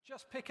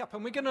Just pick up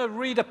and we're going to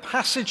read a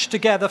passage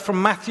together from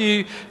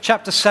Matthew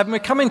chapter 7. We're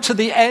coming to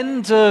the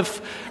end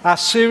of our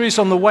series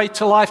on the way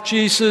to life,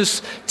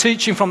 Jesus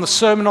teaching from the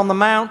Sermon on the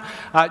Mount.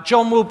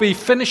 John will be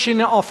finishing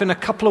it off in a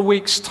couple of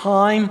weeks'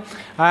 time,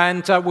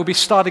 and we'll be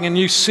starting a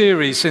new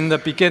series in the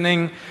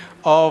beginning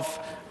of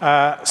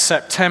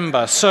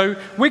September. So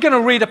we're going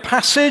to read a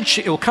passage.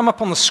 It will come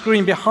up on the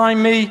screen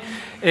behind me.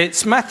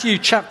 It's Matthew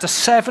chapter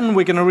 7.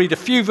 We're going to read a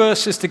few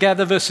verses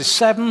together, verses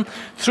 7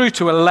 through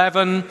to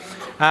 11.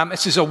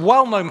 This is a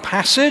well-known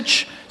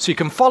passage, so you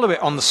can follow it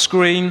on the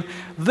screen.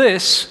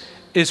 This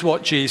is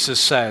what Jesus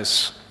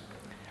says.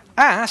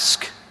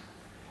 Ask,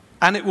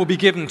 and it will be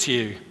given to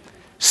you.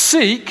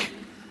 Seek,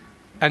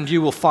 and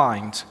you will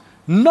find.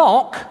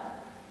 Knock,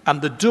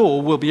 and the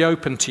door will be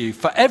opened to you.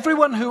 For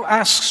everyone who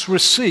asks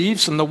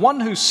receives, and the one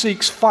who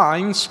seeks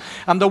finds,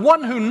 and the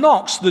one who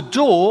knocks, the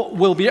door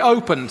will be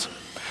opened.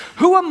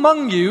 Who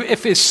among you,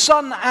 if his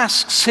son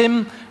asks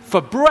him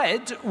for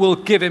bread, will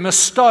give him a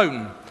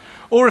stone?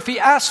 Or if he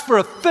asks for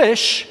a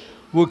fish,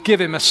 will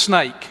give him a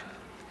snake?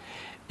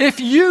 If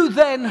you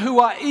then, who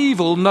are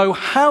evil, know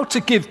how to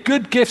give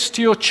good gifts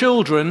to your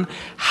children,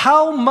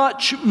 how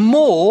much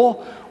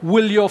more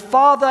will your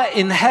Father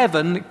in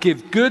heaven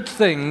give good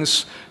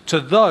things to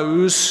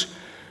those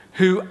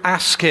who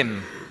ask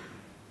him?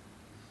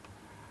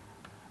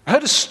 I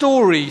heard a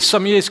story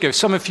some years ago.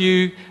 Some of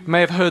you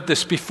may have heard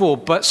this before,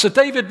 but Sir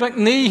David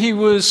Macnee, he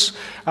was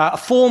a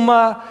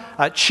former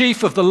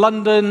chief of the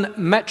London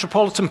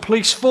Metropolitan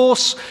Police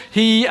Force.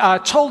 He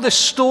told this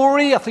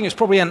story, I think it's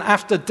probably an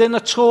after-dinner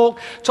talk,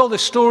 told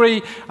this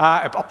story,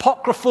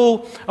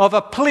 apocryphal, of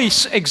a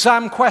police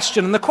exam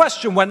question. And the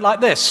question went like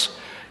this.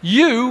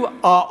 You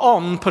are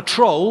on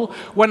patrol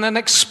when an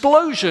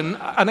explosion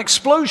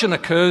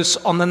occurs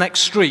on the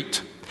next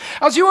street.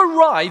 As you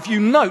arrive, you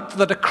note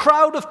that a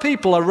crowd of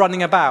people are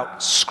running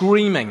about,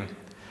 screaming.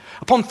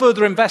 Upon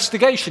further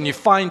investigation, you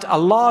find a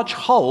large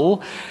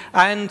hole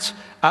and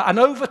an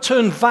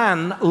overturned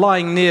van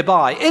lying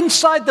nearby.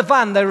 Inside the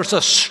van, there is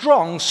a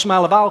strong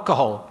smell of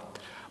alcohol.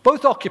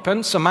 Both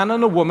occupants, a man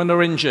and a woman,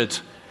 are injured.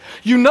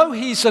 You know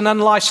he's an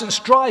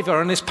unlicensed driver,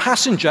 and his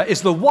passenger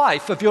is the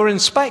wife of your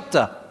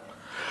inspector.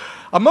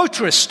 A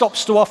motorist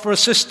stops to offer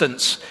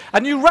assistance,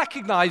 and you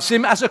recognize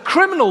him as a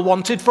criminal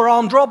wanted for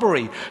armed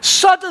robbery.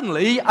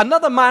 Suddenly,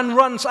 another man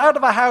runs out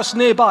of a house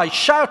nearby,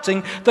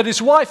 shouting that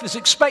his wife is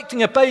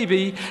expecting a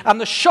baby,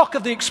 and the shock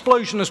of the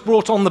explosion has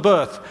brought on the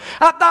birth.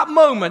 At that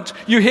moment,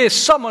 you hear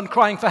someone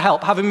crying for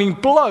help, having been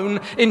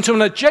blown into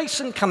an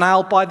adjacent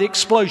canal by the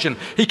explosion.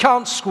 He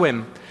can't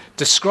swim.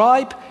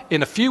 Describe,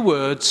 in a few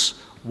words,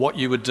 what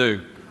you would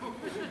do.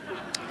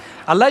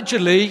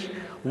 Allegedly,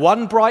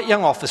 one bright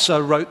young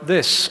officer wrote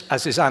this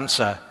as his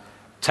answer: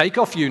 take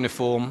off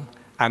uniform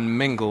and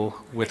mingle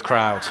with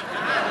crowd.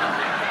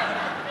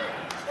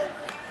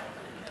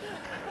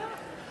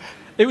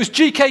 It was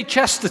G.K.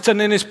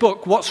 Chesterton in his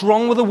book, What's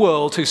Wrong with the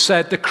World, who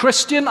said, the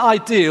Christian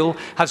ideal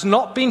has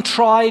not been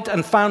tried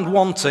and found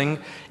wanting,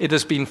 it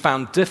has been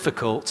found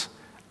difficult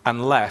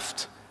and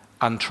left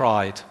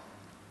untried.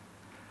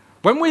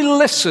 When we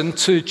listen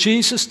to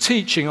Jesus'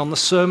 teaching on the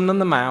Sermon on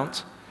the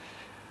Mount,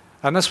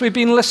 and as we've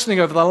been listening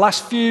over the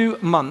last few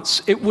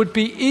months, it would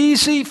be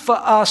easy for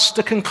us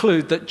to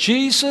conclude that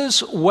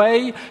Jesus'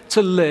 way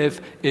to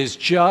live is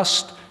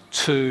just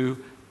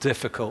too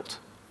difficult.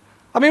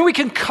 I mean, we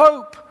can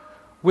cope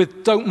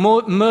with don't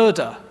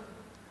murder,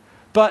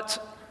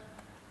 but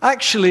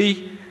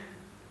actually,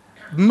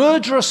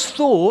 murderous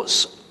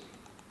thoughts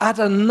add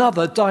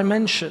another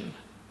dimension.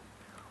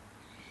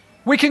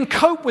 We can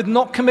cope with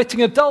not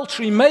committing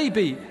adultery,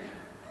 maybe,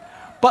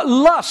 but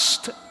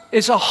lust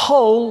is a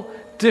whole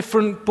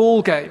different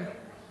ball game.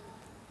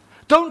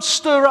 Don't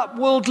stir up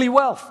worldly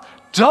wealth.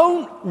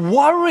 Don't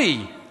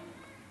worry.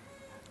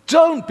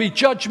 Don't be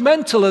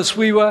judgmental, as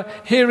we were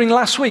hearing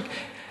last week.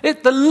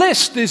 The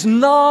list is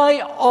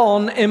nigh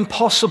on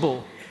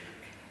impossible.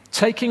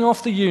 Taking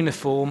off the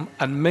uniform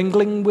and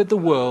mingling with the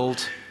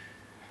world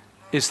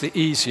is the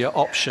easier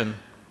option.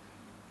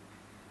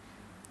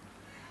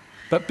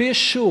 But be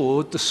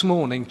assured this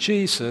morning,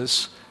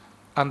 Jesus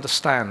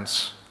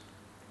understands.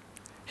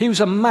 He was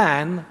a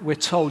man, we're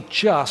told,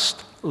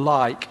 just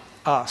like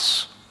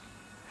us.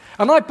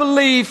 And I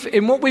believe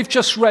in what we've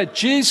just read,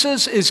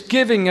 Jesus is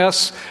giving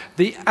us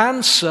the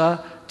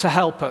answer to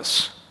help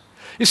us.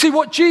 You see,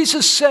 what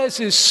Jesus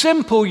says is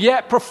simple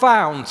yet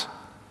profound.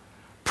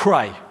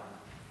 Pray.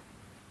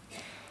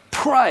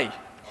 Pray.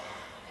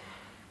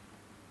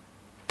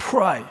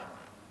 Pray.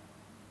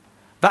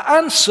 The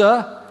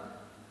answer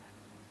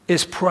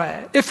is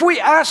prayer. If we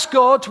ask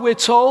God, we're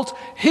told,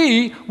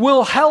 He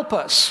will help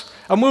us.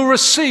 And we'll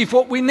receive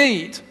what we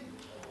need.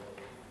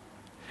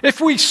 If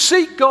we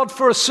seek God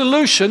for a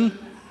solution,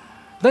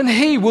 then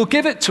He will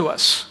give it to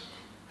us.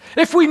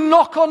 If we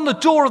knock on the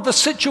door of the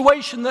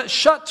situation that's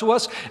shut to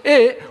us,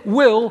 it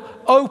will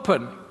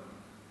open.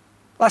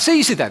 That's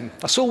easy then.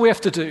 That's all we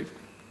have to do.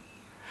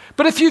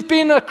 But if you've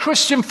been a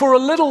Christian for a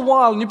little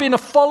while and you've been a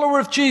follower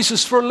of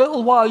Jesus for a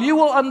little while, you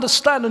will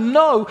understand and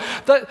know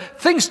that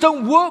things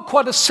don't work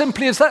quite as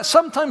simply as that.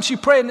 Sometimes you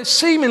pray and it's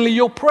seemingly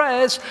your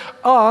prayers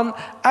aren't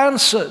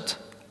answered.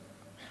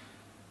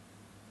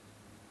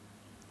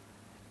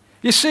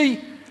 You see,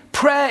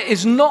 prayer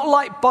is not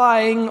like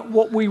buying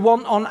what we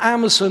want on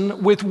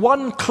Amazon with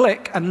one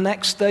click and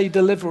next day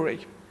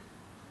delivery.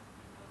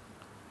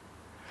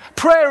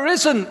 Prayer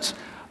isn't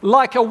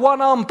like a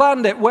one-armed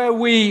bandit where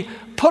we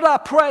put our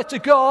prayer to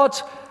God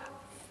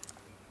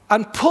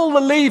and pull the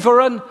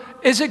lever and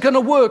is it going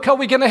to work? Are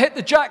we going to hit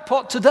the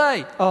jackpot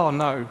today? Oh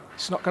no,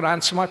 it's not going to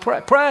answer my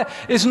prayer. Prayer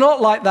is not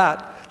like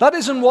that. That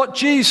isn't what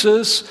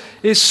Jesus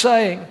is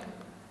saying.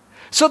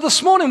 So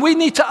this morning we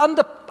need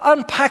to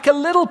unpack a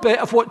little bit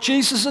of what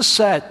Jesus has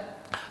said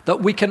that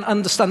we can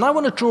understand. I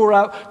want to draw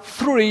out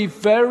 3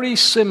 very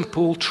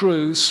simple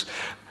truths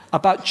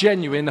about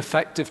genuine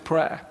effective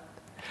prayer.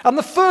 And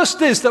the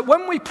first is that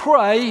when we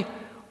pray,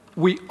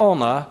 we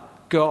honor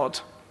God.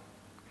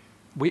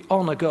 We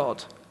honor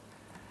God.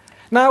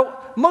 Now,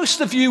 most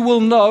of you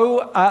will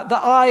know that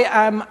I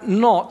am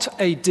not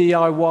a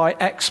DIY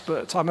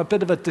expert. I'm a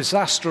bit of a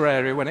disaster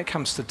area when it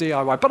comes to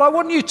DIY. But I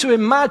want you to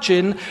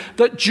imagine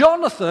that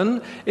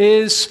Jonathan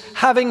is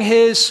having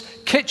his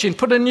kitchen,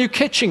 put a new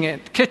kitchen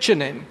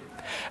in.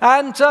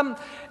 And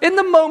in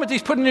the moment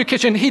he's putting a new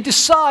kitchen, he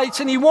decides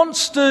and he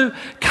wants to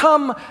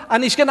come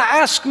and he's going to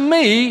ask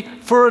me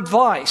for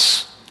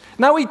advice.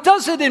 Now, he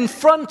does it in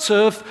front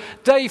of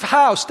Dave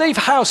House. Dave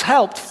House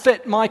helped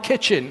fit my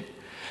kitchen.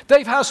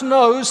 Dave House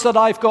knows that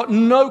I've got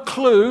no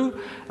clue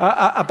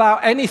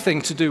about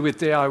anything to do with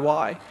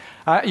DIY.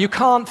 You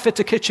can't fit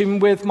a kitchen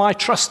with my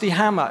trusty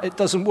hammer. It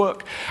doesn't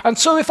work. And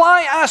so if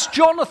I ask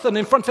Jonathan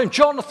in front of him,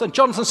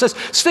 Jonathan says,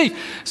 Steve,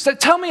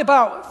 tell me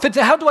about fit.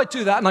 How do I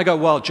do that? And I go,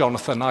 well,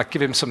 Jonathan, I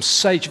give him some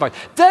sage advice.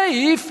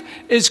 Dave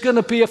is going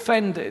to be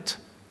offended.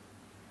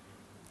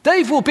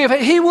 Dave will be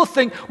offended. He will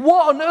think,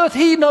 what on earth?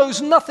 He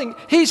knows nothing.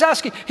 He's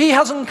asking. He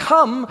hasn't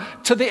come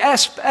to the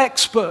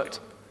expert.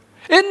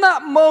 In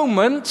that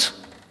moment,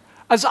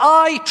 as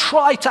I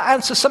try to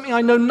answer something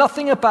I know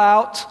nothing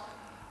about,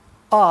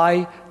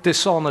 I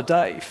dishonor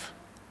Dave.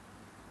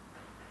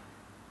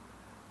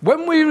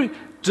 When we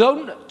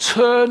don't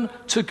turn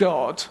to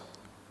God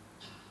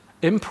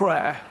in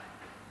prayer,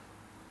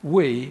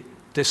 we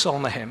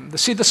dishonor him.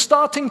 See, the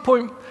starting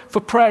point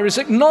for prayer is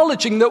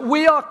acknowledging that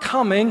we are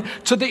coming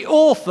to the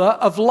author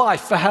of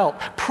life for help.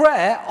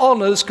 Prayer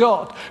honors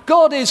God.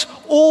 God is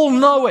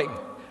all-knowing.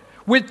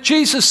 With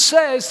Jesus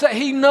says that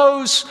he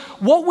knows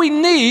what we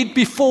need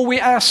before we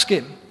ask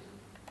him.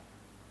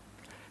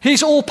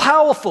 He's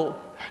all-powerful.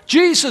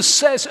 Jesus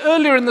says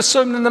earlier in the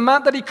Sermon on the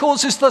Mount that he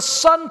causes the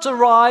sun to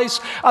rise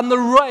and the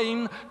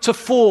rain to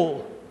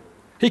fall.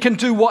 He can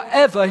do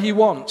whatever he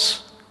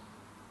wants.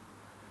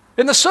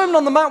 In the Sermon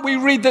on the Mount, we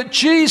read that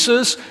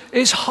Jesus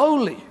is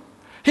holy.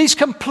 He's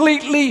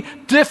completely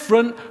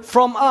different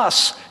from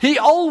us. He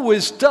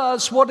always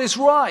does what is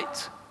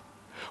right.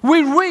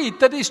 We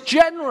read that he's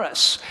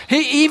generous.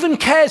 He even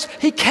cares.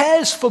 He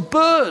cares for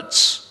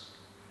birds.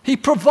 He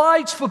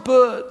provides for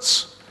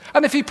birds.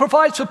 And if he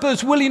provides for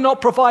birds, will he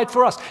not provide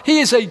for us? He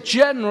is a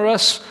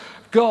generous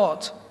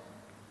God.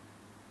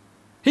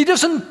 He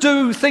doesn't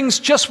do things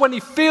just when he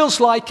feels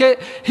like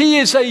it. He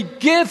is a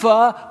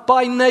giver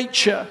by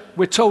nature,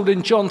 we're told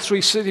in John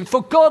 3:16.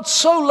 For God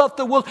so loved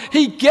the world,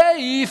 he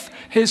gave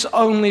his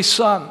only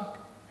son.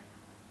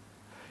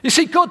 You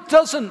see, God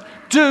doesn't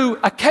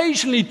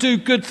occasionally do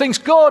good things.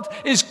 God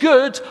is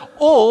good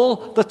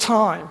all the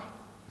time.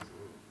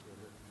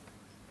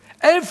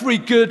 Every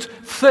good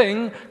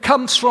thing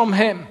comes from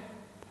him.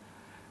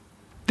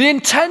 The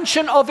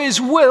intention of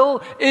his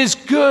will is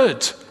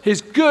good.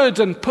 His good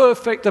and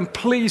perfect and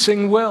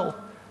pleasing will.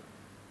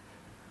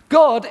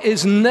 God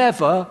is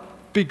never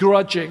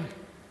begrudging.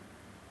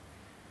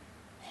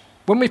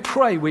 When we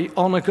pray, we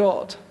honor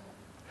God.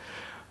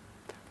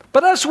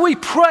 But as we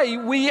pray,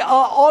 we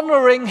are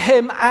honoring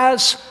him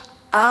as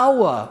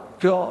our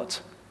God.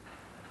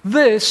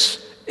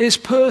 This is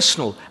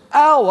personal.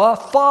 Our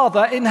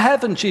Father in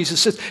heaven, Jesus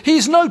says.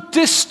 He's no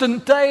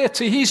distant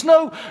deity. He's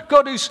no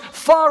God who's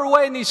far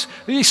away and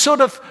he's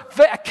sort of,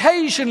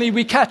 occasionally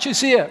we catch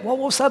his ear. What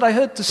was that? I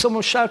heard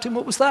someone shouting,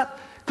 what was that?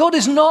 God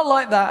is not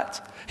like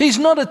that. He's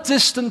not a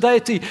distant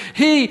deity.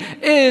 He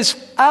is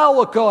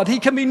our God. He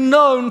can be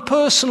known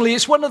personally.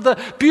 It's one of the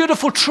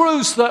beautiful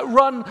truths that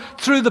run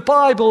through the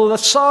Bible. The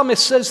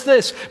psalmist says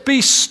this,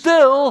 be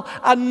still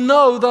and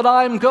know that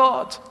I am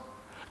God.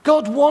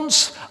 God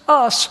wants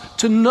us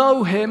to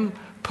know him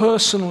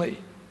personally.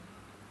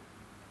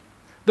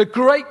 The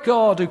great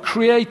God who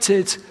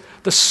created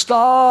the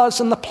stars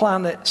and the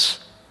planets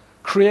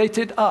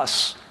created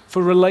us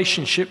for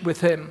relationship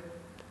with him.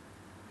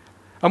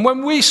 And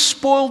when we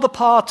spoiled the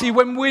party,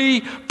 when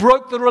we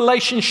broke the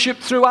relationship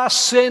through our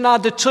sin, our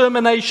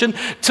determination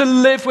to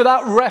live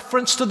without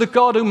reference to the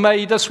God who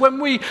made us, when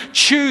we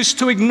choose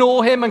to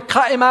ignore him and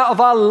cut him out of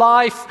our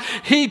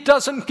life, he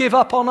doesn't give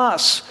up on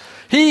us.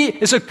 He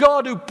is a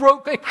God who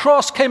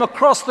came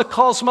across the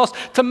cosmos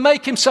to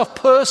make himself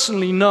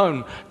personally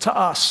known to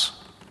us.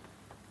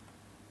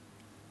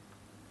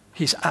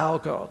 He's our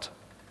God.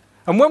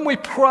 And when we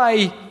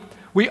pray,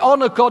 we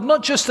honor God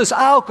not just as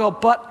our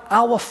God, but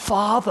our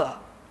Father.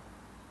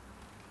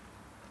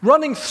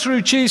 Running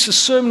through Jesus'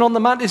 Sermon on the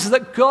Mount is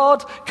that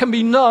God can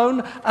be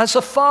known as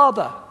a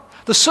Father.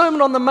 The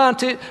Sermon on the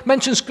Mount, it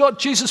mentions God.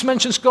 Jesus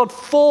mentions God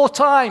 4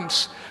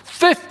 times.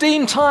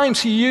 15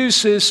 times he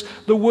uses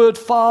the word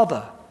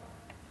Father.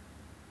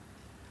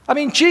 I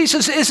mean,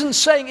 Jesus isn't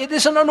saying, it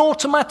isn't an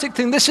automatic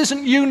thing. This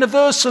isn't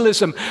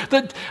universalism,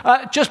 that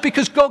just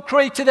because God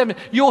created him,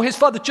 you're his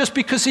Father, just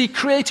because he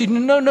created you.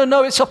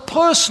 No. It's a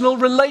personal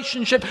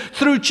relationship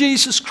through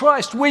Jesus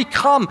Christ.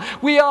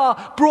 We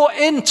are brought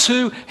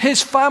into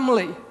his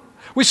family.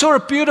 We saw a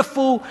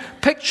beautiful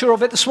picture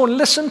of it this morning.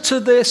 Listen to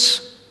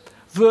this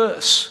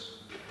verse.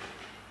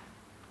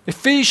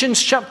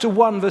 Ephesians chapter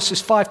 1, verses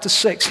 5 to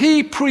 6.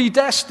 He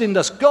predestined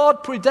us,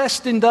 God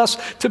predestined us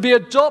to be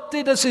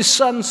adopted as his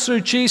sons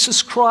through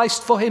Jesus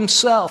Christ for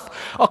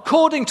himself,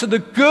 according to the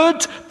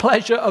good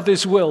pleasure of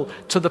his will,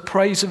 to the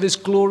praise of his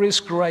glorious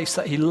grace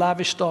that he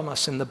lavished on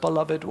us in the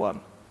beloved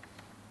one.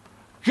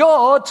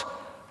 God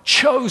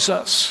chose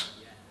us.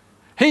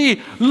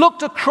 He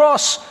looked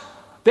across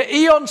the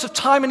eons of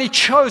time and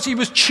he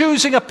was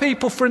choosing a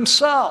people for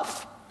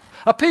himself.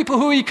 A people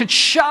who he could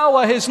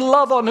shower his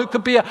love on, who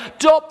could be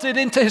adopted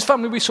into his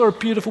family. We saw a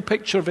beautiful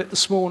picture of it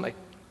this morning.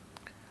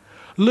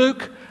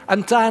 Luke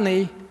and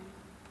Danny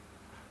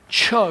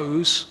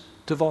chose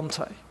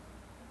Devontae.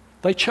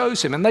 They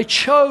chose him, and they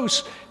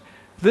chose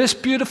this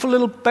beautiful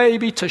little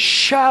baby to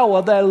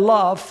shower their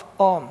love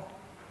on.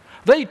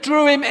 They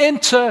drew him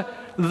into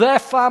their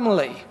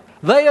family.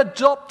 They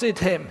adopted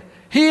him.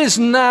 He is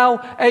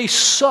now a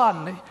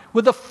son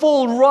with the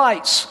full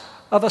rights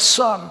of a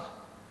son.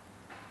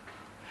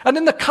 And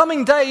in the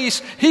coming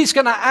days, he's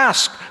going to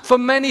ask for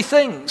many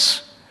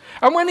things.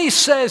 And when he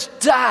says,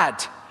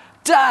 Dad,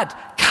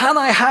 can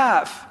I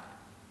have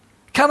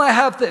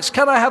this?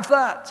 Can I have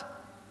that?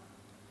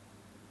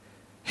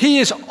 He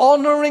is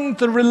honoring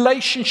the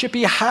relationship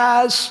he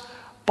has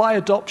by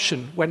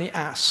adoption when he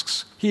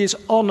asks. He is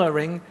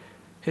honoring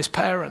his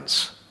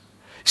parents.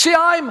 See,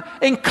 I'm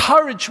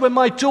encouraged when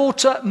my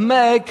daughter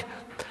Meg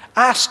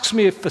asks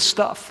me for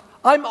stuff.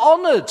 I'm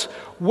honored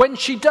when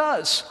she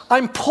does.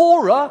 I'm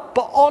poorer,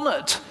 but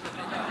honored.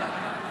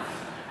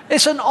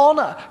 It's an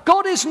honor.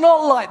 God is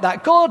not like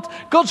that.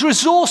 God's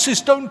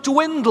resources don't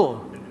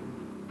dwindle.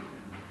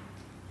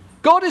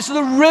 God is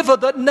the river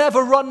that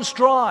never runs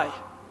dry.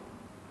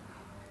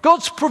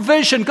 God's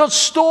provision, God's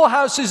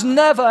storehouses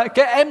never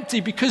get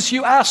empty because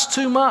you ask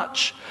too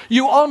much.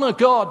 You honor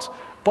God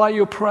by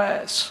your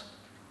prayers.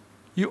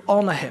 You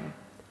honor him.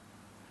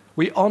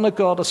 We honor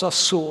God as our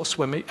source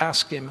when we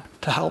ask him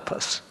to help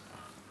us.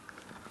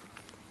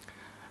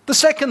 The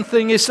second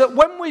thing is that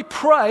when we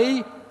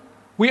pray,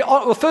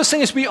 the first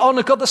thing is we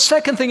honor God. The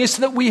second thing is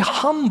that we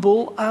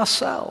humble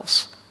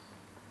ourselves.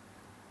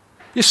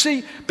 You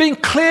see, being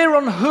clear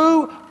on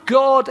who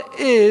God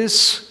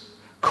is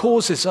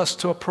causes us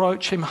to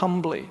approach him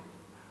humbly.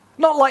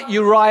 Not like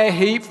Uriah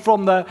Heep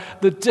from the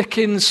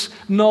Dickens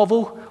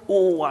novel.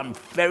 Oh, I'm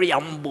very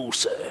humble,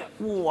 sir.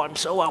 Oh, I'm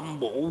so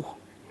humble.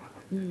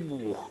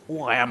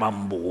 Oh, I am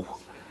humble.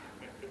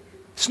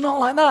 It's not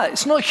like that.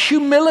 It's not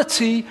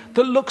humility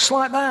that looks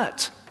like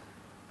that.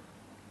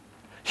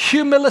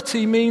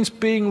 Humility means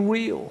being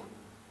real.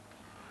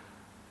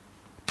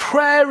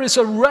 Prayer is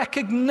a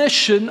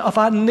recognition of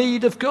our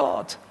need of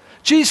God.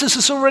 Jesus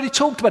has already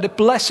talked about it.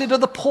 Blessed are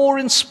the poor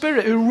in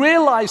spirit, who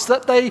realize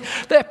that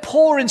they're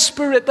poor in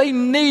spirit. They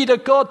need a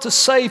God to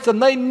save them.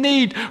 They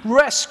need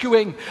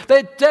rescuing.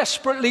 They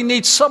desperately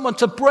need someone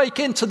to break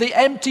into the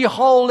empty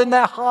hole in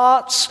their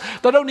hearts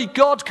that only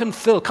God can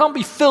fill. Can't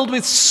be filled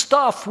with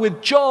stuff,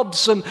 with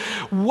jobs and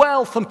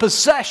wealth and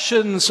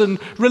possessions and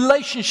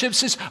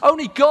relationships. It's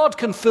only God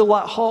can fill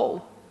that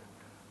hole.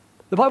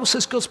 The Bible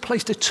says God's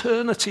placed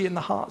eternity in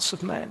the hearts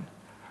of men.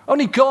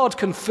 Only God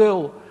can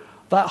fill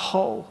that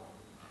hole.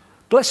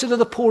 Blessed are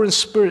the poor in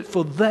spirit,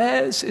 for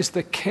theirs is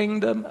the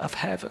kingdom of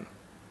heaven.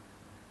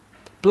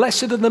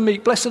 Blessed are the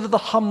meek, blessed are the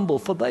humble,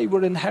 for they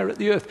will inherit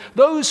the earth.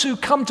 Those who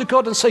come to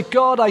God and say,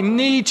 God, I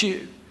need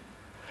you.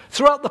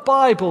 Throughout the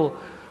Bible,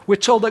 we're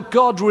told that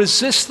God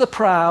resists the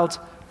proud,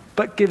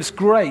 but gives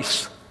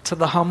grace to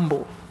the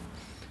humble.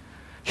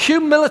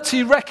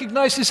 Humility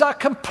recognizes our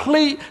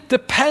complete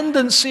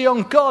dependency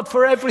on God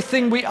for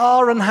everything we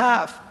are and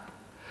have.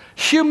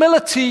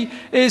 Humility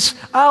is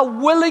our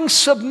willing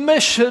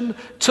submission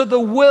to the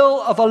will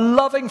of a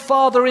loving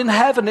Father in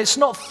heaven. It's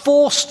not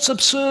forced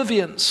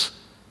subservience.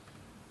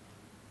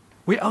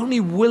 We only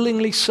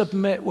willingly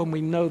submit when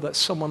we know that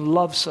someone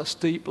loves us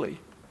deeply.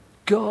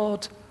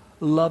 God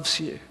loves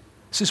you.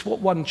 This is what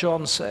 1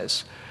 John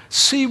says.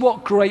 See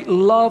what great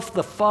love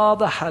the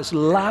Father has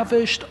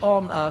lavished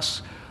on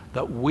us,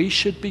 that we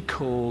should be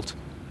called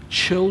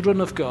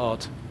children of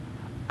God,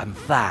 and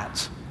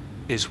that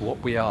is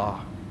what we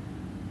are.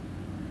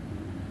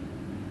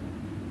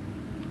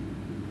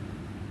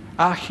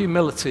 Our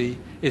humility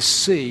is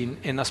seen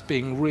in us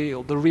being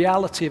real. The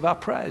reality of our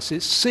prayers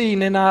is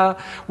seen in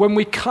when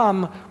we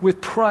come with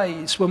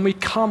praise, when we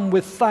come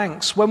with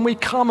thanks, when we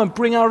come and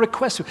bring our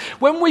requests,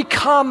 when we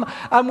come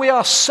and we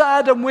are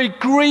sad and we're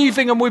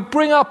grieving and we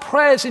bring our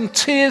prayers in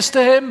tears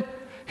to him.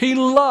 He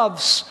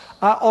loves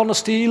our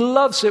honesty. He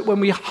loves it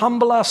when we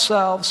humble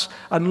ourselves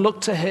and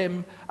look to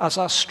him as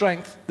our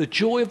strength. The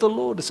joy of the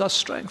Lord is our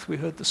strength, we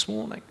heard this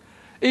morning.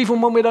 Even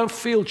when we don't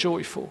feel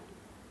joyful.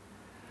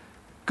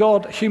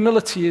 God,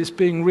 humility is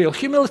being real.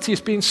 Humility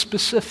is being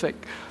specific.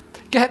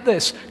 Get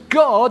this.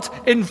 God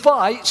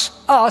invites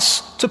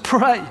us to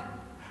pray.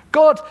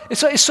 God,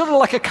 it's sort of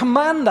like a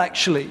command,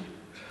 actually.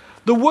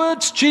 The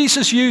words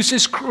Jesus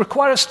uses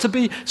require us to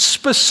be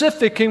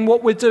specific in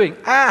what we're doing.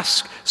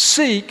 Ask,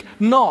 seek,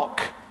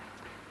 knock.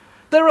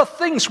 There are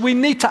things we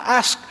need to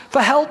ask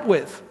for help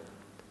with.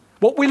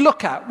 What we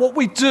look at, what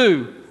we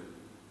do,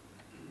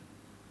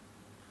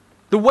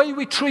 the way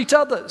we treat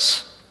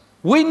others.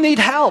 We need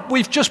help.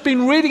 We've just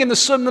been reading in the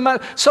Sermon on the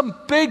Mount some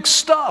big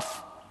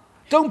stuff.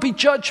 Don't be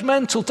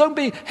judgmental. Don't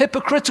be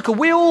hypocritical.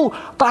 We all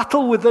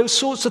battle with those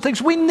sorts of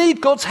things. We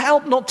need God's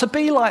help not to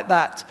be like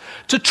that.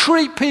 To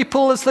treat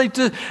people as they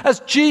do,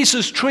 as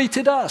Jesus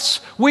treated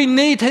us. We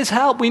need his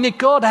help. We need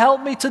God,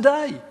 help me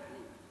today.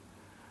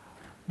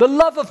 The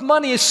love of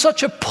money is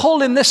such a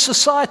pull in this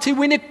society.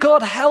 We need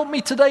God, help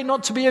me today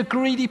not to be a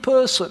greedy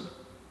person.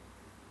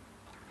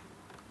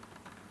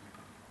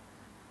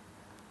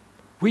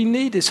 We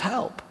need his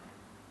help.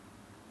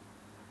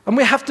 And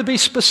we have to be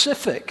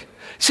specific.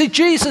 See,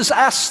 Jesus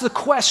asks the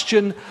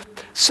question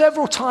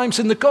several times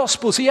in the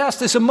Gospels.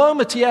 There's a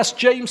moment he asked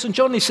James and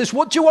John, he says,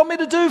 what do you want me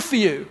to do for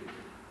you?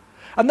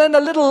 And then a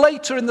little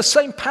later in the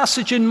same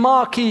passage in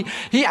Mark, he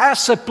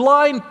asks a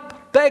blind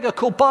beggar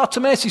called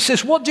Bartimaeus, he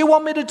says, what do you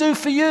want me to do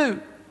for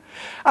you?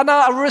 And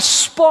our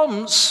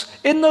response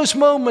in those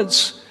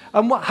moments,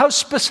 and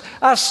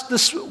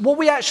what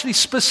we actually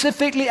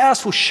specifically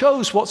ask for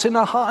shows what's in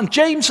our heart. And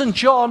James and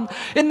John,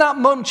 in that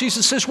moment,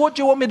 Jesus says, what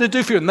do you want me to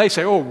do for you? And they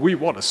say, oh, we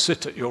want to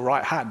sit at your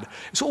right hand.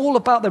 It's all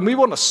about them. We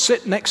want to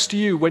sit next to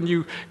you when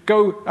you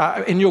go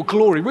in your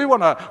glory. We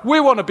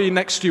want to be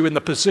next to you in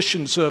the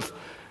positions of,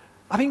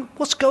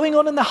 what's going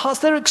on in their hearts?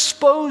 They're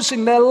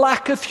exposing their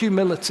lack of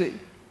humility.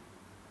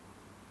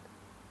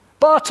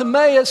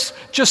 Bartimaeus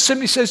just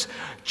simply says,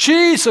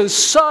 Jesus,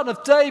 son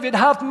of David,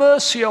 have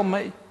mercy on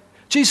me.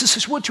 Jesus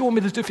says, what do you want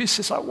me to do? He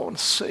says, I want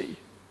to see.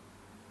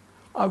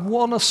 I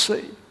want to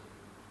see.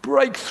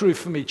 Breakthrough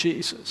for me,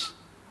 Jesus.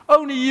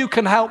 Only you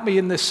can help me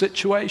in this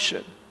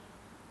situation.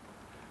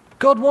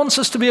 God wants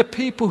us to be a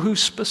people who are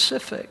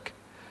specific,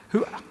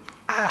 who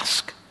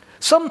ask.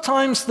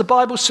 Sometimes the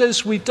Bible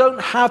says we don't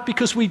have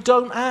because we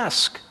don't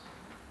ask.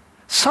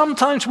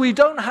 Sometimes we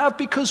don't have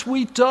because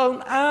we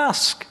don't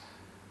ask.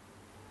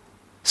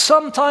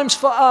 Sometimes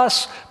for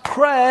us,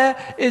 prayer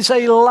is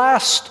a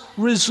last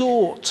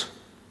resort.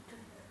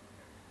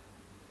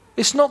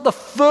 It's not the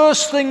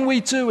first thing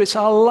we do, it's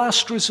our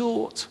last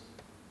resort.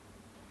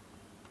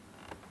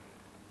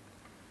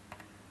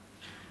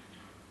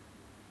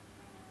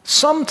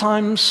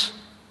 Sometimes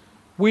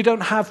we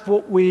don't have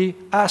what we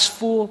ask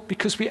for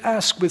because we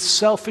ask with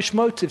selfish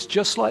motives,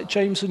 just like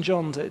James and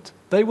John did.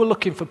 They were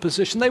looking for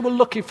position. They were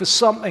looking for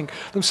something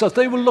themselves.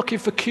 They were looking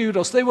for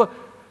kudos.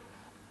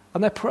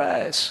 And their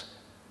prayers,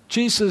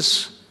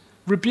 Jesus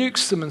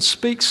rebukes them and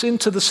speaks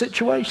into the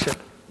situation.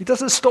 He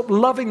doesn't stop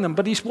loving them,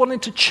 but he's wanting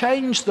to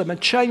change them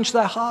and change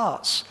their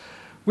hearts.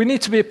 We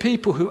need to be a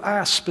people who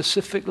ask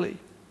specifically.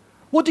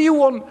 What do you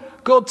want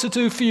God to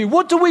do for you?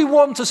 What do we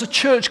want as a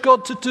church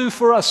God to do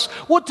for us?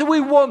 What do we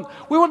want?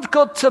 We want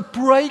God to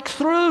break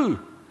through,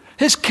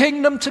 his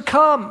kingdom to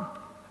come,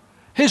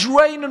 his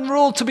reign and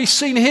rule to be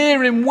seen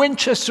here in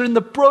Winchester, in the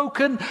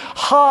broken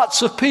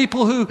hearts of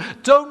people who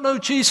don't know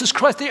Jesus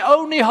Christ. The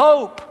only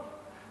hope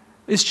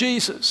is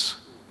Jesus.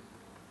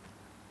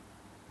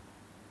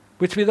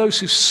 We're to be those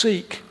who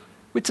seek.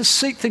 We're to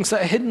seek things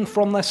that are hidden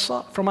from our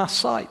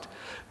sight.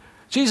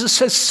 Jesus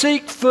says,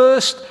 seek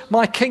first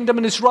my kingdom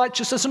and his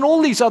righteousness, and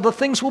all these other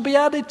things will be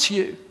added to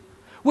you.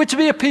 We're to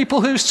be a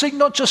people who seek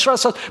not just for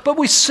ourselves, but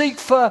we seek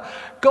for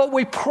God.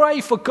 We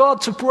pray for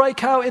God to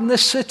break out in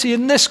this city,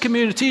 in this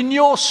community, in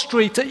your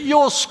street, at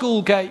your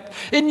school gate,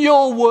 in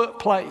your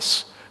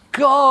workplace.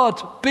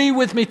 God, be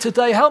with me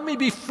today. Help me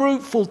be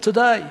fruitful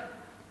today.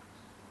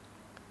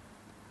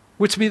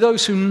 We're to be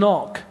those who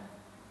knock.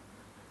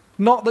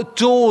 Not that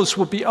doors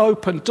would be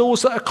open,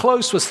 doors that are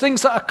closed to us,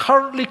 things that are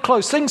currently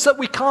closed, things that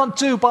we can't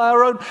do by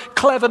our own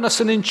cleverness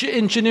and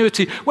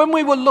ingenuity. When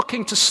we were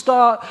looking to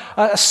start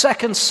a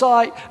second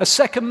site, a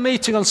second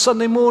meeting on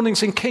Sunday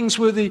mornings in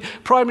Kingsworthy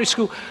Primary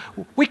School,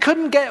 we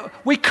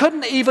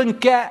couldn't even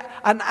get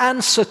an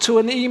answer to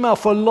an email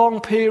for a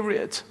long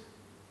period.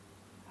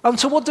 And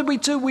so what did we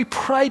do? We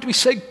prayed. We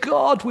said,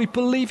 God, we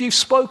believe you've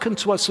spoken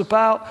to us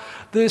about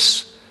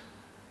this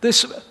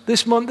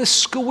month, this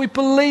school. We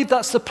believe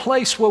that's the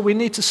place where we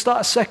need to start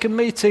a second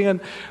meeting.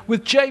 And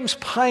with James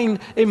Payne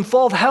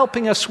involved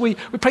helping us, we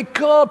prayed,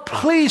 God,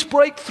 please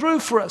break through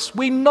for us.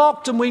 We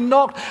knocked. And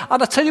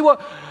I tell you what,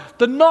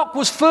 the knock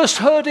was first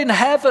heard in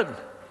heaven.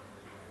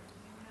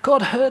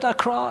 God heard our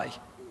cry.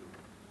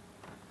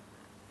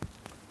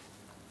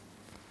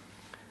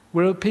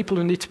 We're people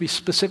who need to be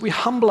specific. We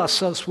humble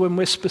ourselves when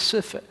we're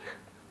specific.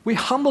 We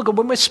humble God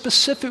when we're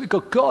specific. We go,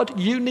 God,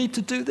 you need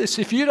to do this.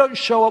 If you don't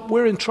show up,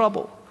 we're in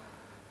trouble.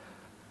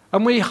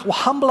 And we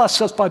humble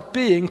ourselves by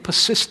being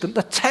persistent.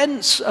 The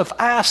tense of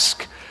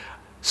ask,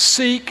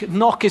 seek,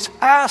 knock is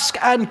ask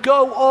and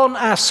go on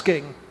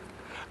asking.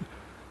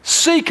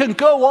 Seek and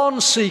go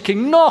on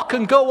seeking. Knock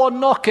and go on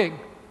knocking.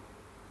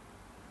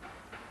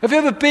 Have you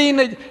ever been,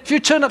 if you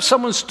turn up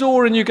someone's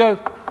door and you go,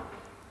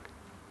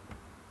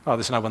 oh,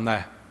 there's no one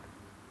there.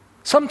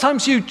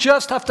 Sometimes you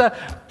just have to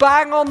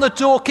bang on the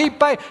door, keep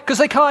banging, because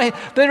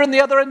they're in the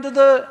other end of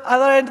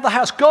the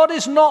house. God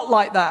is not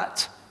like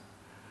that.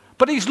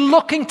 But he's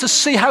looking to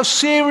see how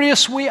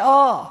serious we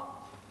are.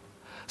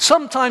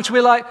 Sometimes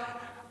we're like,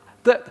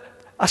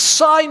 a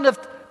sign of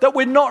that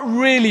we're not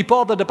really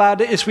bothered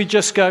about it is we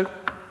just go,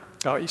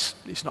 oh, he's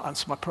not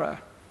answered my prayer.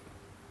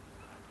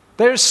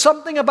 There is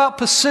something about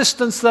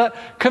persistence that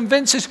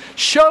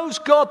shows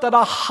God that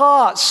our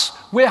hearts,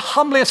 we're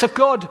humbly and say,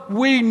 God,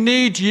 we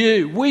need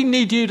you. We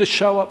need you to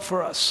show up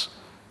for us.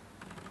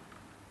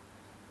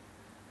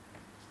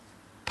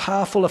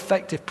 Powerful,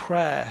 effective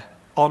prayer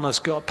honors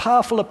God.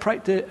 Powerful,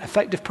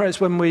 effective prayer is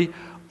when we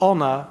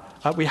honor,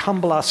 we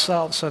humble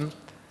ourselves. And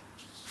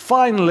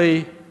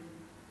finally,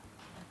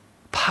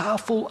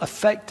 powerful,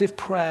 effective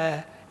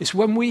prayer is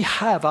when we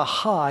have a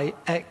high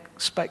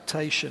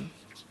expectation.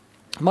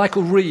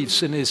 Michael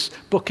Reeves, in his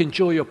book,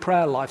 Enjoy Your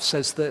Prayer Life,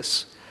 says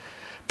this: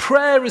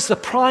 prayer is the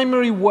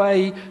primary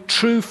way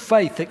true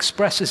faith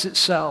expresses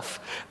itself.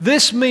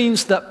 This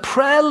means that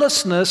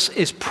prayerlessness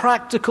is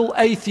practical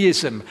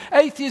atheism.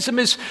 Atheism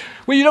is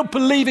where you don't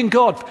believe in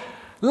God.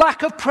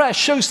 Lack of prayer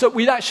shows that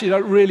we actually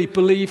don't really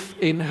believe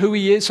in who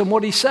he is and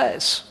what he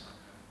says.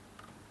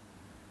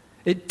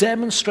 It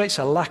demonstrates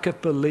a lack of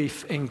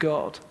belief in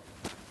God.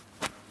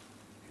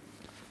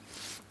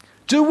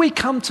 Do we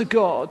come to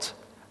God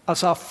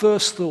as our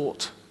first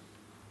thought?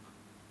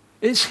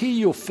 Is he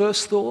your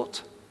first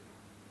thought?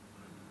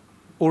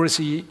 Or is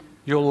he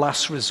your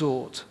last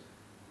resort?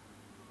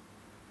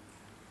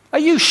 Are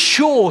you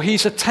sure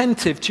he's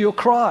attentive to your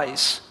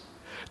cries?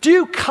 Do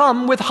you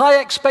come with high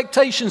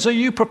expectations? Are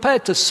you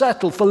prepared to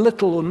settle for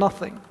little or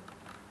nothing?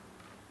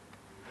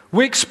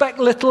 We expect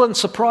little, and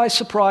surprise,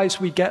 surprise,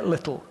 we get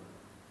little.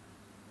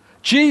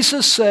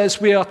 Jesus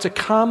says we are to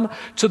come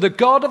to the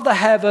God of the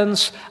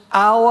heavens,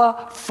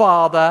 our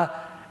Father,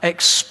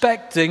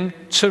 expecting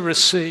to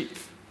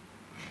receive.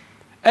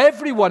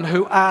 Everyone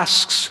who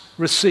asks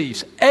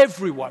receives.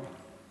 Everyone.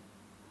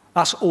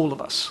 That's all of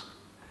us.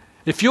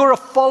 If you're a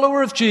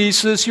follower of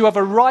Jesus, you have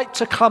a right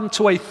to come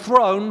to a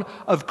throne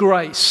of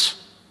grace.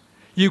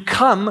 You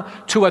come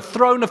to a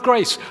throne of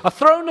grace. A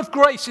throne of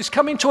grace is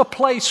coming to a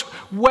place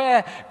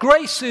where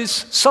grace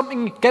is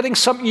getting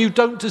something you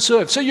don't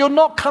deserve. So you're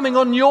not coming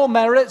on your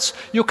merits,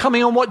 you're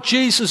coming on what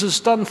Jesus has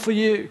done for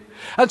you.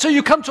 And so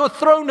you come to a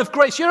throne of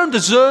grace. You don't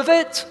deserve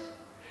it.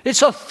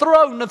 It's a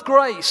throne of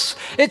grace.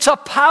 It's a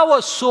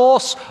power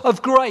source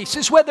of grace.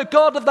 It's where the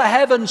God of the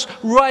heavens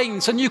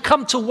reigns, and you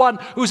come to one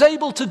who's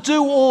able to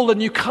do all,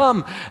 and you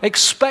come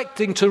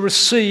expecting to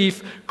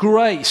receive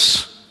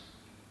grace.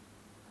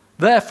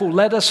 Therefore,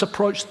 let us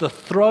approach the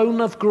throne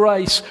of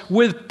grace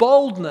with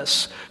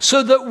boldness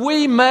so that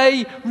we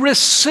may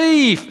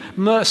receive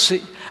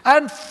mercy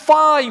and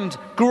find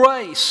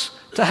grace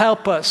to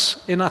help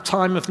us in our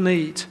time of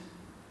need.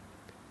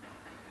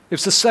 It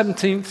was the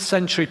 17th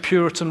century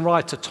Puritan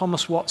writer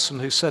Thomas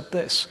Watson who said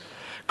this: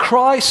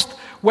 Christ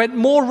went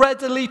more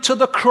readily to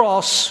the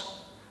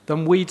cross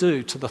than we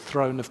do to the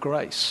throne of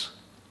grace.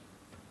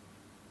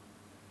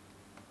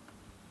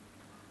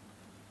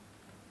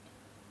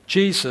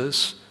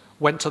 Jesus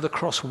went to the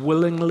cross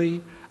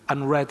willingly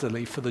and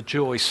readily for the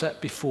joy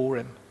set before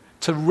him,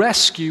 to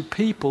rescue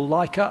people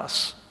like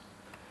us,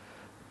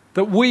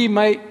 that we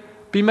may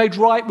be made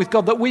right with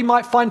God, that we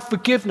might find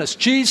forgiveness.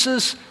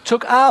 Jesus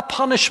took our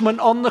punishment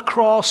on the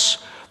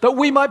cross that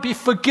we might be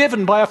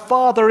forgiven by a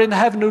Father in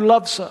heaven who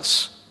loves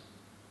us.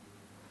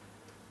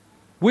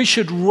 We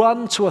should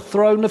run to a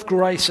throne of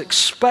grace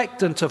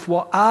expectant of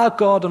what our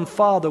God and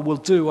Father will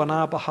do on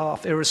our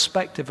behalf,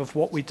 irrespective of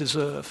what we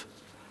deserve.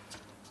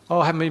 Oh,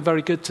 I haven't been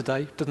very good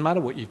today. Doesn't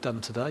matter what you've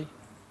done today.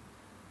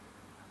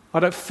 It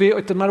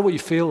doesn't matter what you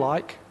feel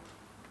like.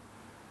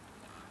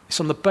 It's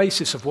on the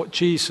basis of what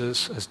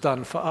Jesus has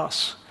done for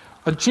us.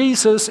 And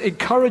Jesus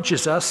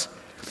encourages us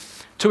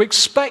to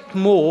expect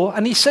more.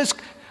 And he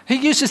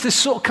uses this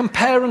sort of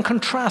compare and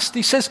contrast.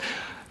 He says,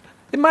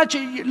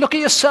 imagine, look at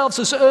yourselves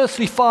as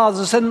earthly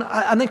fathers and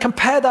then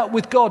compare that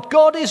with God.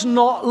 God is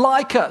not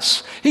like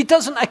us. He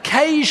doesn't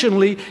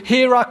occasionally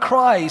hear our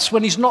cries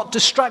when he's not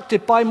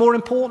distracted by more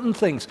important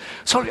things.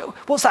 Sorry,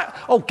 what's that?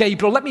 Oh,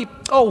 Gabriel,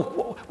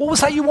 what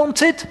was that you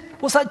wanted?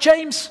 Was that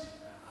James?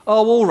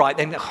 Oh, all right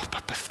then. Oh,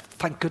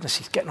 thank goodness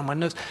he's getting on my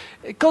nerves.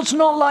 God's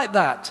not like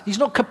that. He's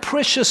not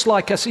capricious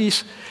like us.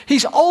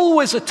 He's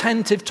always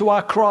attentive to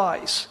our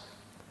cries.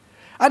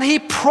 And he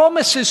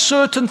promises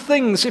certain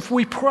things if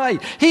we pray.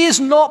 He is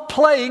not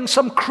playing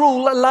some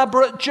cruel,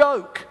 elaborate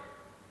joke.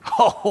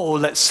 Oh,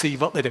 let's see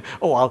what they do.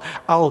 Oh,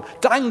 I'll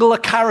dangle a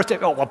carrot.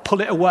 Oh, I'll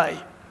pull it away.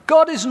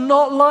 God is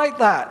not like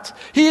that.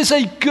 He is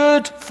a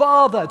good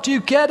Father. Do you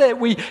get it?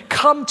 We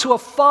come to a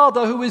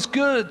Father who is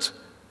good.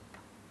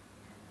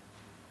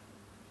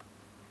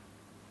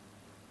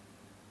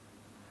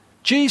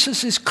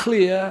 Jesus is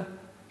clear.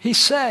 He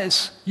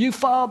says, you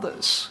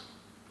fathers,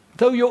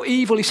 though you're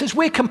evil, he says,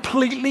 we're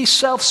completely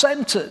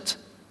self-centered.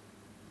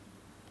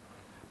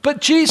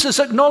 But Jesus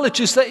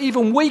acknowledges that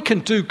even we can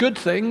do good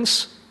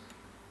things.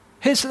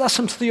 That's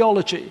some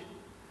theology.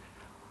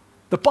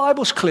 The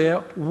Bible's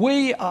clear.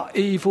 We are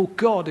evil.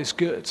 God is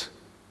good.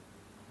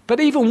 But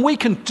even we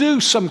can do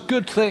some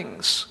good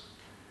things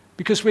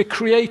because we're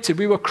created.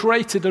 We were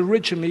created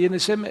originally in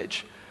his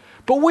image.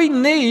 But we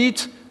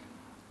need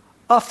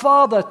our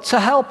Father to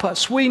help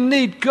us. We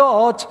need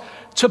God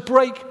to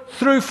break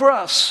through for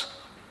us.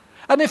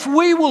 And if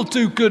we will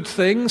do good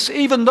things,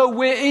 even though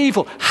we're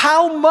evil,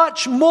 how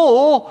much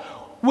more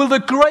will the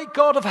great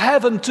God of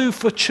heaven do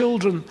for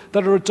children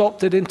that are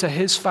adopted into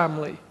his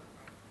family?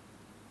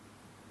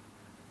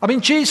 I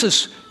mean,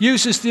 Jesus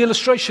uses the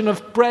illustration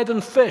of bread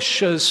and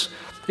fish as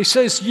he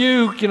says,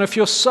 if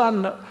your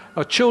son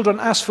or children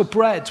ask for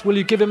bread, will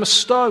you give him a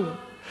stone?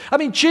 I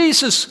mean,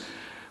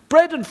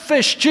 bread and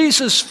fish,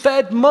 Jesus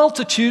fed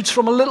multitudes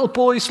from a little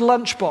boy's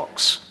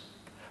lunchbox.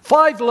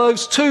 5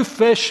 loaves, 2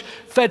 fish,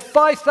 fed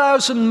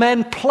 5,000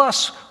 men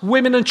plus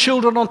women and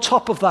children on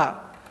top of that.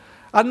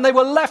 And there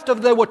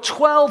were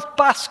 12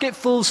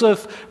 basketfuls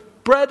of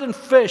bread and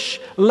fish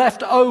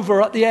left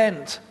over at the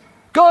end.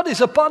 God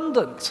is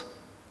abundant.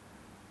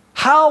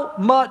 How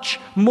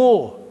much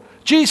more?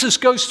 Jesus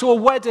goes to a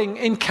wedding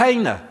in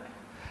Cana,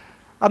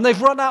 and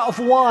they've run out of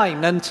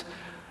wine, and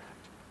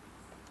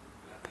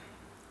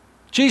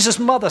Jesus'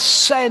 mother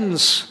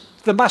sends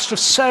the master of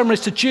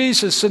ceremonies to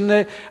Jesus, and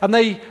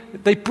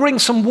they bring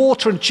some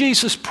water, and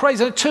Jesus prays,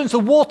 and the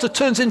water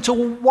turns into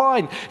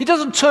wine. He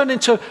doesn't turn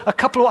into a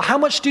couple of, how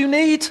much do you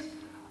need?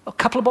 A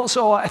couple of bottles?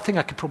 Oh, I think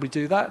I could probably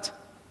do that.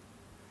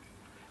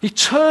 He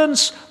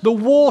turns the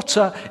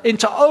water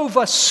into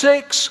over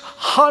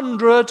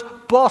 600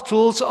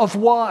 bottles of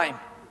wine.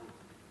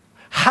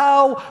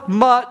 How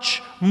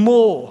much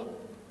more?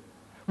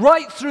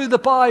 Right through the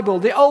Bible,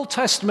 the Old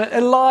Testament,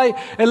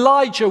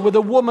 Elijah with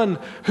a woman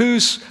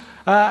who's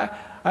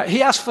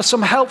he asked for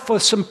some help for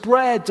some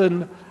bread,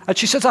 and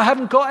she says, I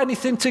haven't got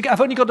anything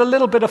I've only got a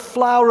little bit of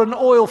flour and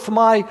oil for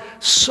my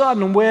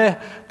son, and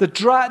where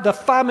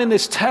the famine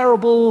is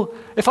terrible.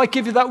 If I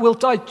give you that, we'll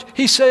die.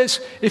 He says,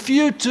 if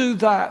you do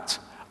that,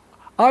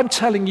 I'm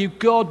telling you,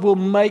 God will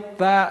make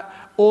that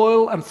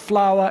oil and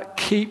flour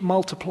keep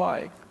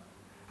multiplying.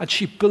 And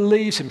she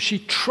believes him. She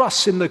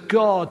trusts in the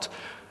God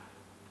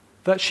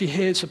that she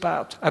hears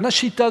about. And as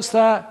she does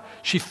that,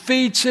 she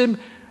feeds him,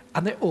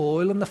 and the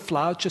oil and the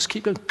flour just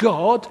keep going.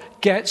 God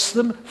gets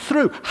them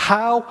through.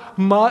 How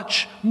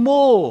much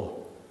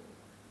more?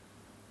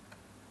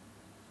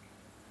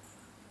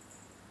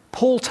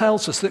 Paul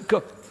tells us that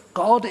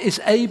God is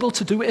able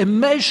to do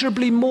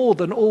immeasurably more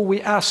than all we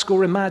ask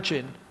or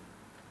imagine.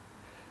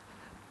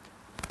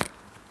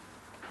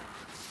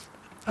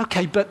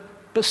 Okay, but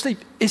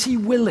Steve, is he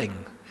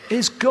willing?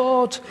 Is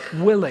God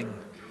willing?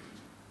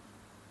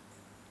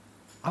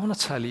 I want to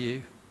tell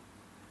you,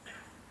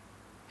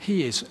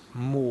 he is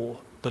more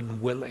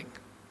than willing.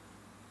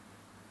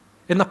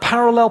 In the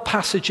parallel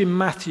passage in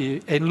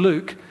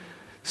Luke,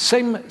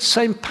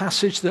 same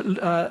passage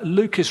that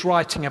Luke is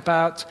writing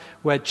about,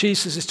 where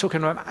Jesus is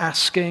talking about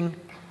asking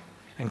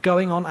and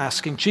going on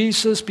asking.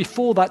 Jesus,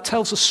 before that,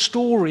 tells a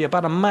story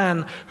about a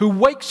man who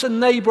wakes a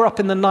neighbor up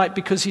in the night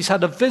because he's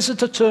had a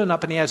visitor turn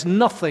up and he has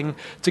nothing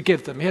to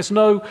give them. He has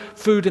no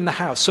food in the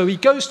house. So he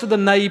goes to the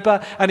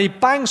neighbor and he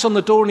bangs on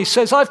the door and he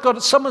says,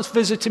 someone's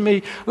visiting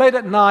me late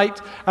at night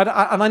and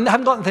I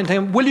haven't got anything to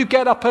him. Will you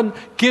get up and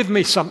give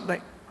me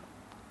something?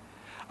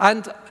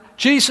 And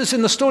Jesus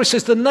in the story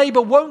says the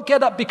neighbor won't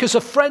get up because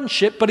of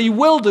friendship, but he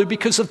will do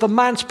because of the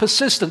man's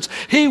persistence.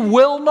 He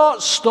will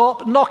not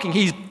stop knocking.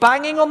 He's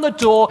banging on the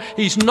door.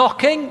 He's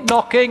knocking,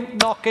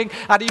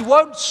 and he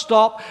won't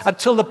stop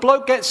until the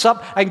bloke gets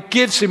up and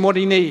gives him what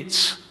he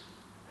needs.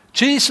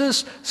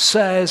 Jesus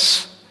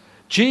says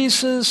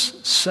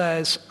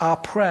our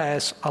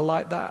prayers are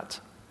like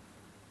that.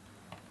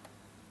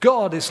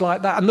 God is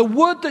like that. And the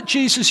word that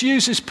Jesus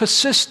uses,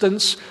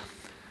 persistence,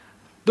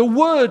 the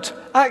word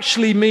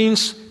actually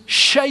means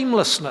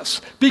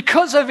shamelessness.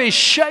 Because of his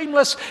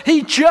shameless,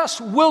 he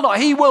just will not.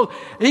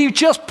 He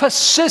just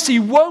persists. He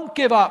won't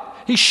give up.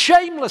 He's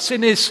shameless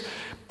in his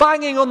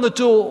banging on the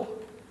door.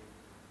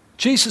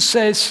 Jesus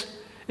says,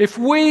 if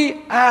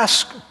we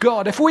ask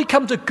God, if we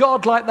come to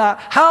God like that,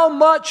 how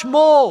much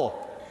more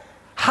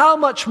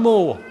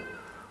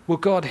will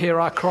God hear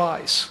our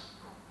cries?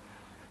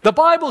 The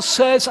Bible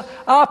says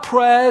our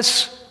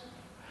prayers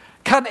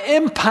can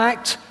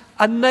impact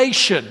a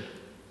nation.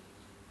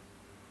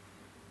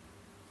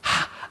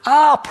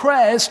 Our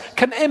prayers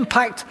can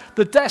impact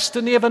the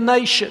destiny of a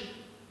nation.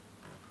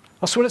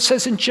 That's what it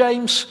says in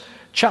James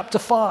chapter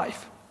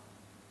 5.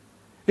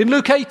 In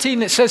Luke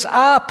 18, it says,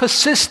 our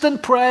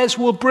persistent prayers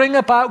will bring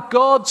about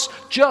God's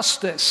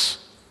justice.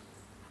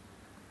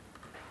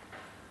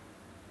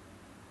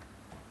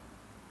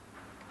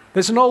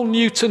 There's an old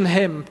Newton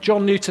hymn,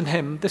 John Newton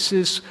hymn. This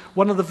is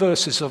one of the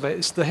verses of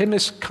it. The hymn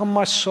is, come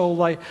my soul,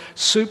 thy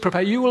suit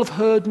prepare. You will have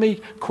heard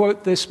me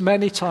quote this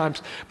many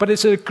times, but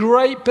it's a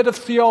great bit of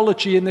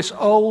theology in this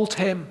old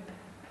hymn.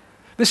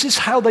 This is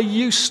how they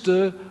used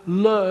to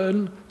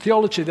learn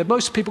theology, that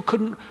most people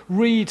couldn't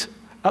read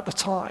at the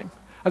time.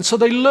 And so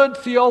they learned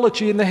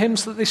theology in the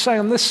hymns that they sang.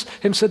 And this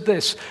hymn said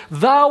this,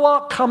 thou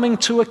art coming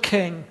to a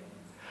king,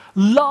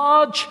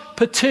 large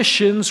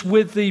petitions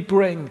with thee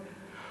bring.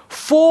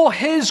 For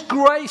his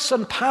grace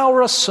and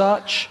power are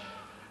such,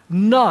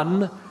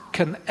 none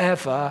can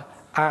ever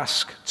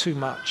ask too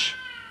much.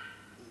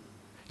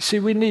 You see,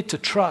 we need to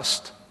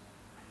trust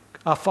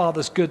our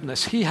Father's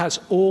goodness. He has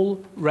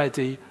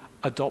already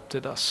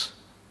adopted us.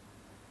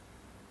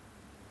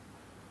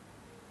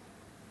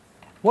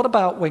 What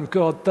about when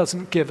God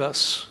doesn't give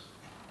us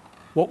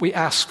what we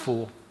ask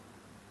for?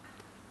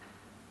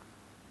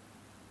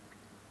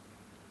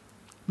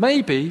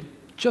 Maybe,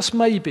 just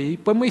maybe,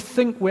 when we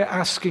think we're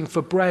asking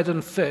for bread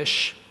and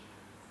fish,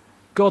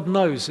 God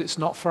knows it's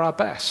not for our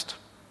best.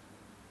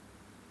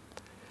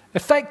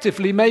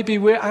 Effectively, maybe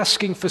we're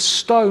asking for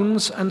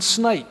stones and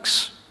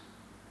snakes.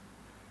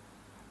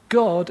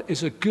 God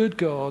is a good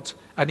God,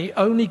 and he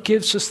only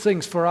gives us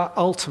things for our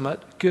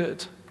ultimate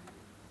good.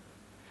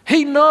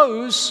 He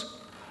knows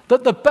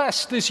that the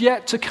best is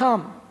yet to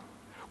come.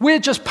 We're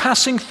just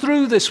passing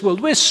through this world.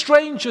 We're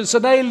strangers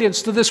and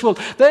aliens to this world.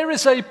 There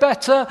is a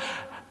better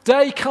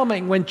day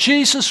coming when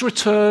Jesus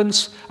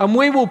returns and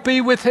we will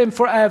be with him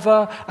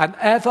forever and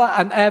ever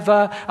and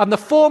ever, and the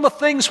former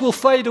things will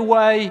fade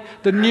away,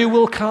 the new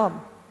will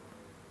come.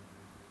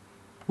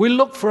 We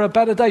look for a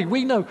better day.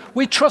 We know,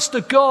 we trust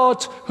a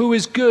God who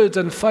is good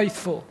and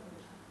faithful.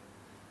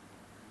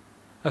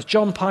 As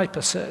John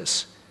Piper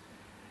says,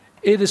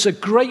 it is a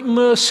great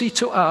mercy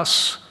to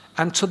us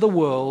and to the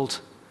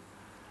world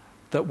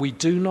that we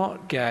do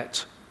not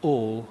get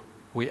all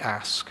we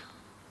ask.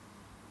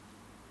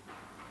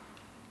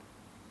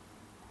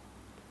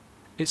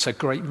 It's a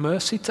great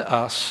mercy to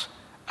us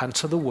and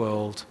to the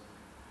world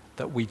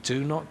that we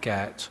do not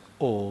get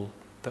all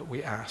that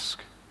we ask.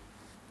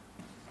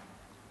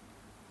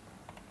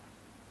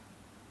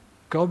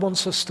 God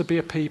wants us to be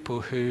a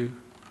people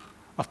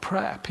of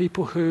prayer,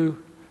 people who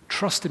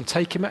trust him,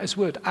 take him at his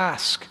word.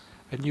 Ask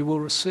and you will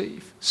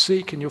receive.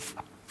 Seek and you'll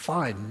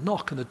find.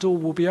 Knock and the door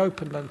will be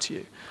opened unto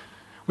you.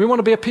 We want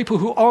to be a people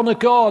who honor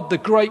God, the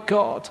great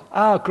God,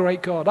 our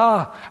God,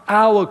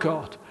 our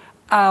God,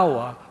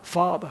 our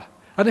Father.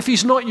 And if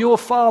he's not your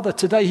Father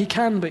today, he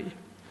can be.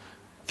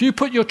 If you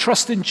put your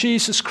trust in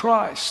Jesus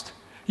Christ,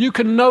 you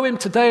can know him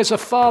today as a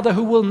Father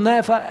who will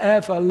never,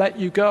 ever let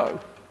you go.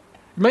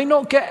 You may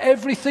not get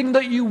everything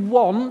that you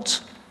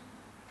want,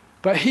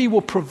 but he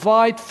will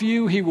provide for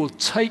you, he will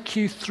take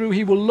you through,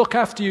 he will look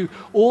after you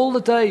all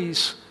the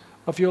days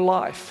of your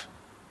life.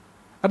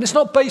 And it's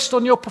not based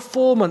on your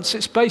performance,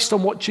 it's based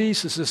on what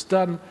Jesus has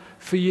done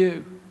for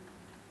you.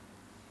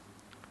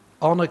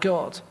 Honor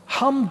God.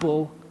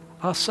 Humble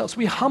ourselves.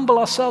 We humble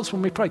ourselves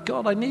when we pray,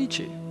 God, I need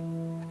you.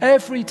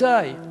 Every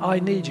day, I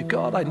need you.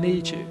 God, I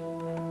need you.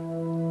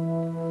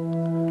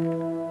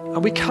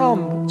 And we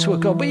come to a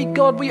God.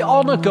 We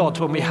honor God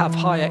when we have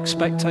high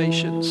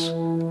expectations.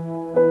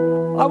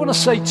 I want to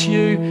say to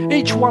you,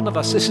 each one of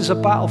us, this is a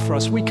battle for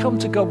us. We come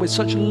to God with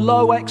such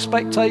low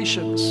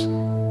expectations.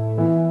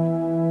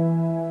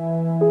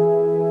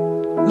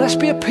 Let's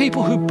be a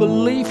people who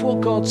believe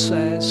what God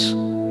says.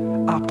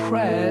 Our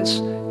prayers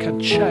can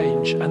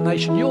change a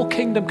nation. Your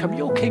kingdom come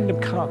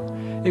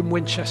in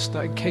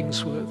Winchester and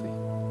Kingsworthy.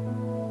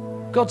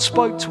 God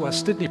spoke to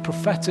us, didn't he,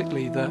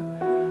 prophetically, that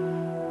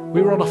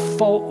we were on a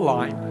fault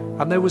line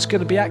and there was going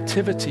to be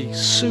activity,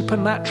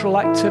 supernatural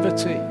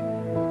activity,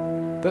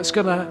 that's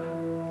going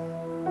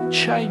to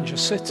change a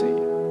city.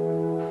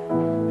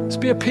 Let's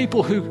be a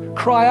people who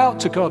cry out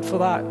to God for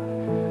that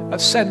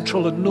at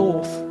Central and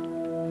North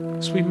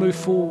as we move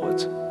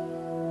forward.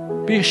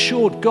 Be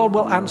assured God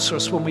will answer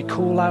us when we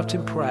call out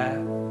in prayer.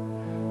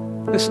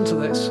 Listen to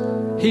this.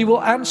 He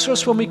will answer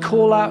us when we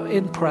call out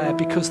in prayer,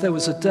 because there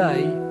was a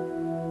day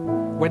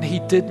when he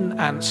didn't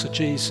answer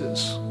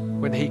Jesus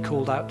when he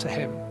called out to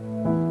him.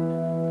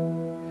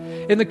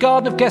 In the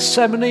Garden of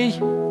Gethsemane,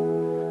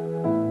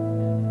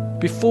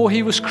 before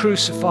he was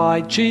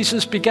crucified,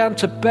 Jesus began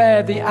to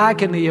bear the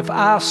agony of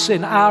our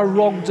sin, our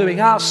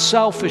wrongdoing, our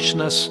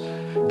selfishness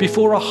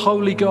before a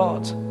holy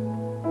God.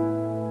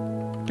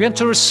 He began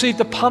to receive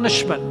the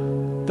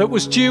punishment that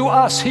was due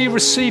us. He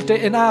received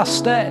it in our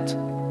stead,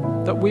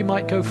 that we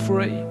might go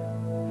free.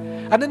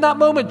 And in that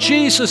moment,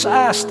 Jesus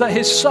asked that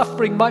his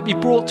suffering might be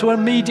brought to an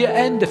immediate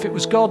end if it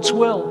was God's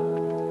will.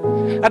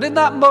 And in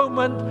that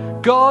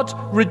moment, God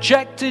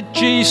rejected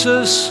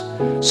Jesus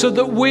so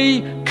that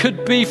we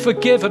could be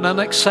forgiven and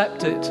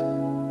accepted.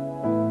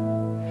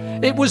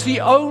 It was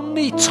the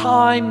only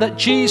time that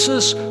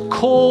Jesus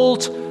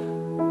called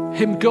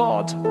him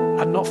God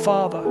and not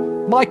Father.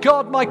 my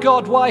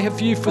God, why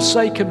have you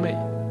forsaken me?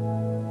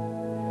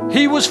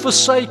 He was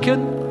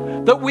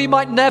forsaken that we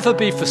might never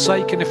be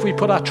forsaken if we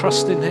put our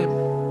trust in him.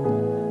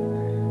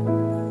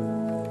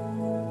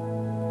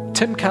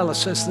 Tim Keller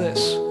says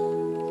this: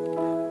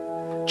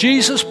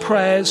 Jesus'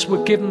 prayers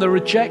were given the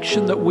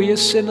rejection that we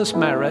as sinners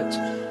merit,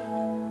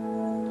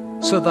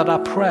 so that our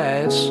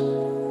prayers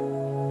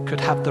could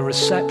have the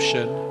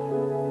reception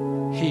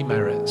he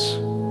merits.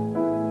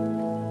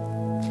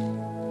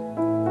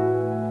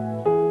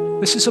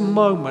 This is a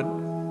moment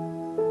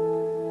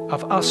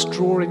of us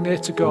drawing near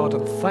to God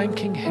and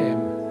thanking him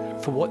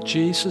for what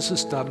Jesus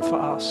has done for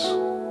us.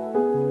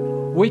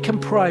 We can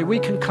pray, we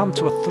can come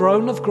to a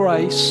throne of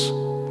grace,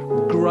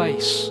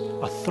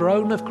 a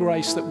throne of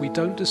grace that we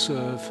don't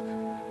deserve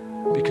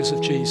because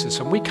of Jesus.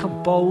 And we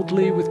come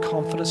boldly with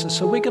confidence. And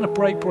so we're going to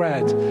break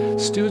bread.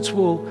 Stewards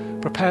will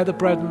prepare the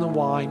bread and the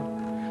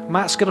wine.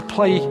 Matt's going to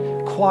play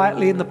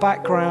quietly in the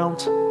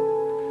background.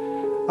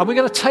 And we're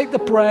going to take the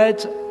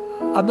bread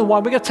and the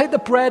wine. We're going to take the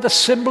bread, a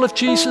symbol of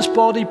Jesus'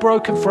 body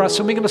broken for us.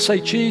 And we're going to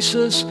say,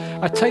 Jesus,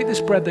 I take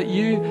this bread that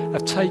you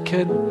have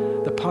taken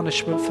the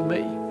punishment for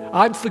me.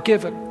 I'm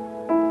forgiven.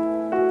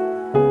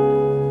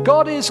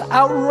 God is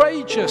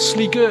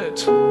outrageously good.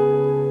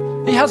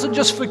 He hasn't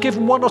just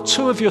forgiven one or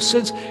two of your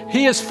sins.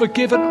 He has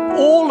forgiven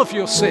all of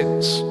your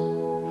sins.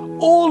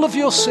 All of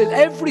your sin.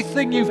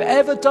 Everything you've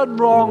ever done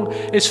wrong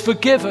is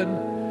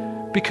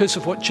forgiven because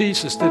of what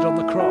Jesus did on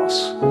the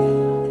cross.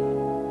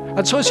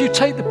 And so as you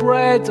take the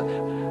bread,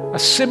 a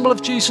symbol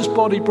of Jesus'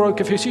 body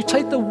broken for you, as you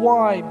take the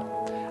wine,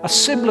 a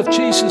symbol of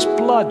Jesus'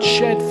 blood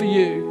shed for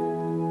you,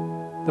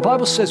 the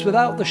Bible says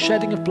without the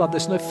shedding of blood,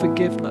 there's no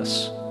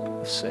forgiveness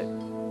of sin.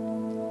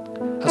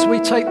 As we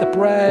take the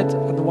bread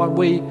and the wine,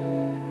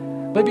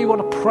 maybe you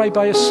want to pray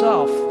by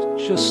yourself.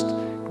 Just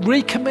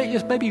recommit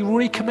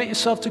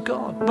yourself to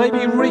God. Maybe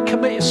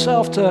recommit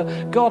yourself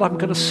to God. I'm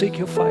going to seek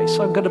your face.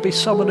 I'm going to be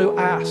someone who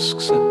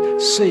asks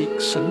and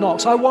seeks and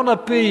knocks. I want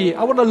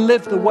to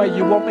live the way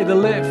you want me to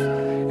live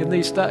in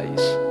these days.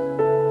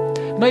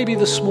 Maybe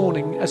this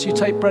morning, as you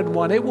take bread and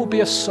wine, it will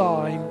be a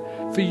sign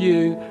for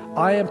you.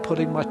 I am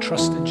putting my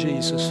trust in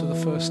Jesus for the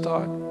first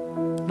time.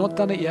 Not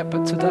done it yet,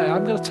 but today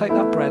I'm going to take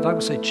that bread. I'm going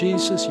to say,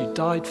 Jesus, you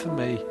died for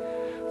me.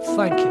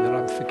 Thank you that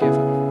I'm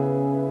forgiven.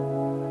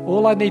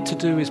 All I need to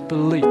do is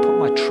believe, put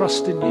my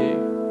trust in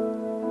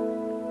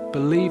you,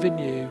 believe in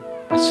you.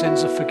 My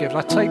sins are forgiven.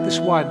 I take this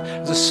wine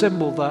as a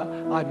symbol that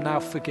I'm now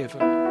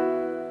forgiven.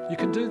 You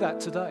can do that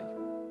today.